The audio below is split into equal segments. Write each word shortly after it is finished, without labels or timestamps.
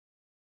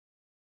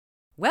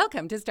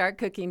Welcome to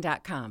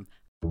StartCooking.com.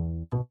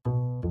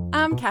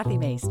 I'm Kathy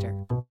Maister.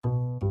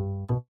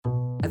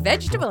 A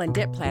vegetable and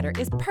dip platter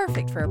is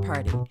perfect for a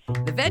party.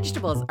 The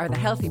vegetables are the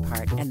healthy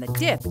part, and the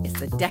dip is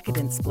the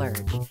decadent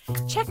splurge.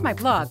 Check my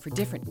blog for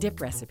different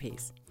dip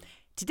recipes.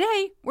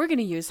 Today, we're going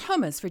to use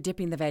hummus for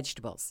dipping the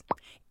vegetables.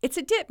 It's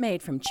a dip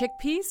made from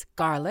chickpeas,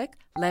 garlic,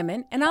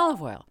 lemon, and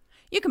olive oil.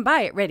 You can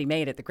buy it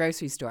ready-made at the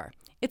grocery store.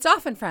 It's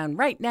often found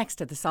right next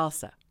to the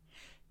salsa.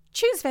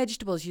 Choose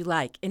vegetables you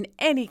like in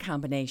any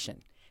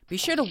combination. Be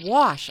sure to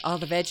wash all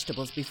the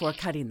vegetables before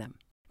cutting them.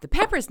 The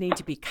peppers need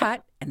to be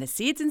cut and the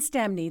seeds and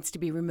stem needs to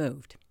be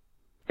removed.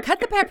 Cut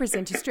the peppers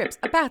into strips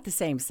about the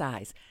same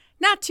size.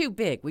 Not too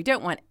big. We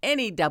don't want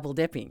any double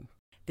dipping.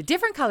 The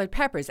different colored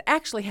peppers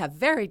actually have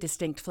very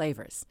distinct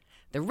flavors.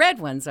 The red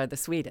ones are the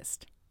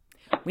sweetest.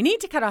 We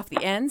need to cut off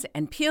the ends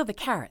and peel the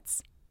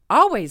carrots.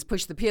 Always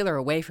push the peeler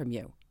away from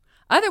you.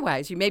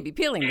 Otherwise, you may be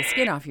peeling the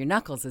skin off your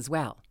knuckles as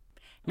well.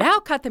 Now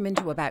cut them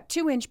into about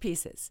 2-inch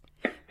pieces.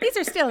 These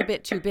are still a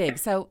bit too big,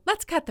 so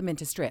let's cut them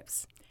into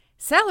strips.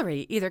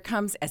 Celery either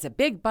comes as a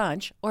big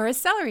bunch or as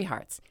celery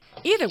hearts.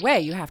 Either way,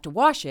 you have to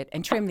wash it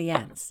and trim the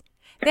ends.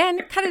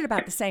 Then cut it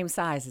about the same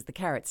size as the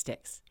carrot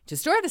sticks. To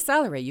store the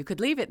celery, you could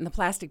leave it in the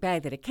plastic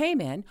bag that it came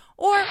in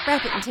or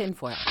wrap it in tin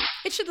foil.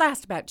 It should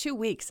last about 2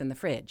 weeks in the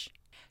fridge.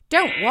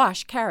 Don't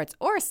wash carrots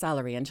or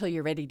celery until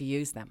you're ready to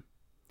use them.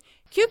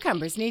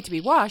 Cucumbers need to be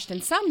washed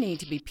and some need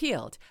to be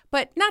peeled,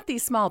 but not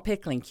these small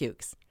pickling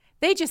cukes.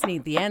 They just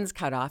need the ends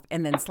cut off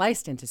and then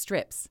sliced into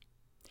strips.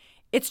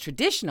 It's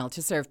traditional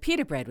to serve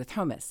pita bread with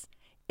hummus.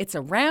 It's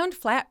a round,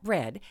 flat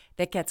bread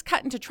that gets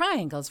cut into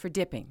triangles for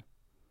dipping.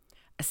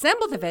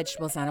 Assemble the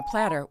vegetables on a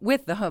platter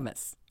with the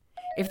hummus.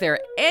 If there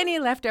are any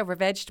leftover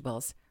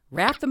vegetables,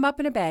 wrap them up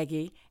in a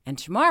baggie, and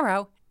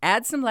tomorrow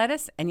add some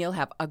lettuce and you'll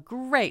have a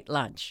great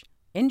lunch.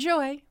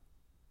 Enjoy!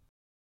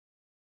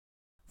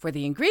 For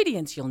the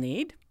ingredients you'll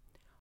need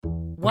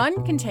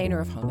 1 container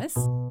of hummus,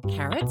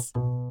 carrots,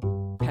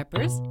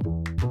 peppers,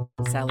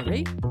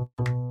 celery,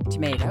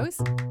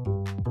 tomatoes,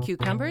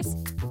 cucumbers,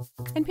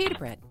 and pita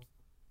bread.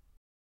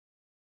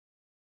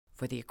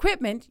 For the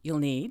equipment, you'll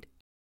need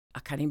a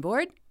cutting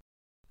board,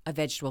 a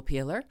vegetable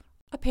peeler,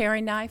 a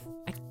paring knife,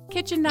 a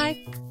kitchen knife,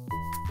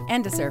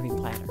 and a serving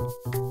platter.